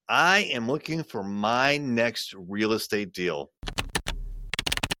I am looking for my next real estate deal.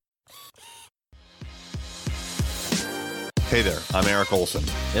 Hey there, I'm Eric Olson.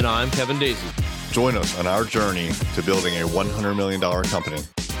 And I'm Kevin Daisy. Join us on our journey to building a $100 million company.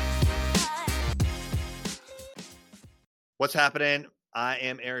 What's happening? I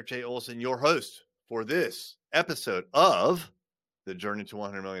am Eric J. Olson, your host for this episode of The Journey to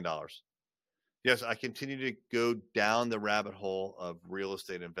 $100 Million. Yes, I continue to go down the rabbit hole of real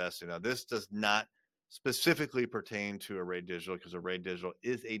estate investing. Now, this does not specifically pertain to Array Digital because Array Digital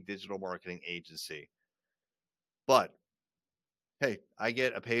is a digital marketing agency. But hey, I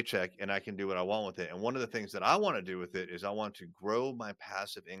get a paycheck and I can do what I want with it. And one of the things that I want to do with it is I want to grow my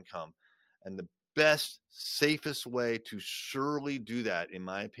passive income. And the best, safest way to surely do that, in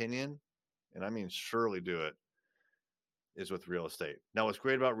my opinion, and I mean surely do it, is with real estate. Now, what's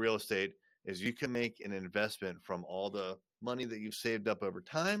great about real estate is you can make an investment from all the money that you've saved up over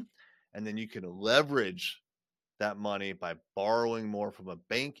time, and then you can leverage that money by borrowing more from a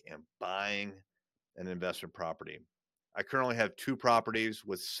bank and buying an investment property. I currently have 2 properties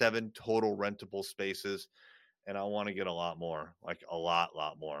with 7 total rentable spaces, and I want to get a lot more, like a lot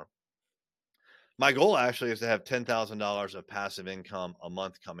more. My goal actually is to have $10,000 of passive income a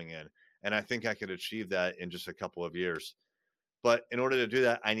month coming in, and I think I could achieve that in just a couple of years. But in order to do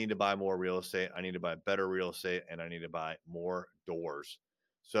that, I need to buy more real estate. I need to buy better real estate, and I need to buy more doors.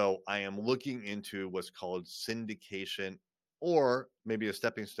 So I am looking into what's called syndication, or maybe a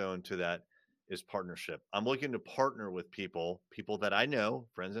stepping stone to that is partnership. I'm looking to partner with people that I know,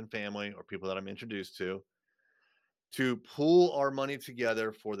 friends and family, or people that I'm introduced to pool our money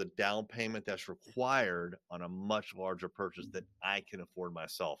together for the down payment that's required on a much larger purchase that I can afford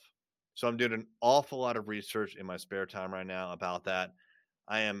myself. So I'm doing an awful lot of research in my spare time right now about that.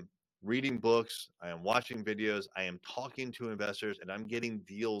 I am reading books, I am watching videos, I am talking to investors, and I'm getting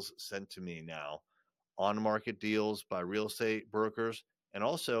deals sent to me now, on-market deals by real estate brokers, and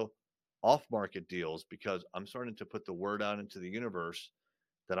also off-market deals, because I'm starting to put the word out into the universe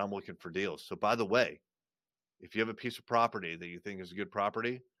that I'm looking for deals. So by the way, if you have a piece of property that you think is a good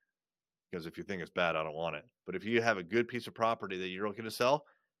property, because if you think it's bad, I don't want it. But if you have a good piece of property that you're looking to sell,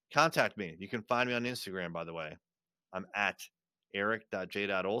 contact me. You can find me on Instagram, by the way. I'm at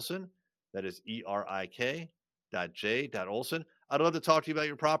eric.j.olson. That is ERIK.J.Olson. I'd love to talk to you about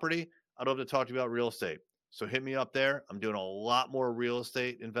your property. I'd love to talk to you about real estate. So hit me up there. I'm doing a lot more real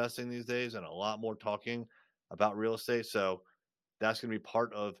estate investing these days and a lot more talking about real estate. So that's going to be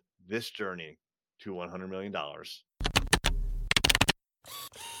part of this journey to $100 million.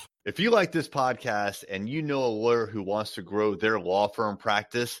 If you like this podcast and you know a lawyer who wants to grow their law firm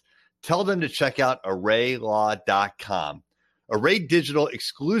practice, tell them to check out ArrayLaw.com. Array Digital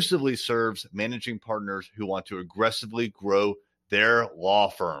exclusively serves managing partners who want to aggressively grow their law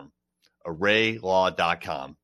firm. ArrayLaw.com.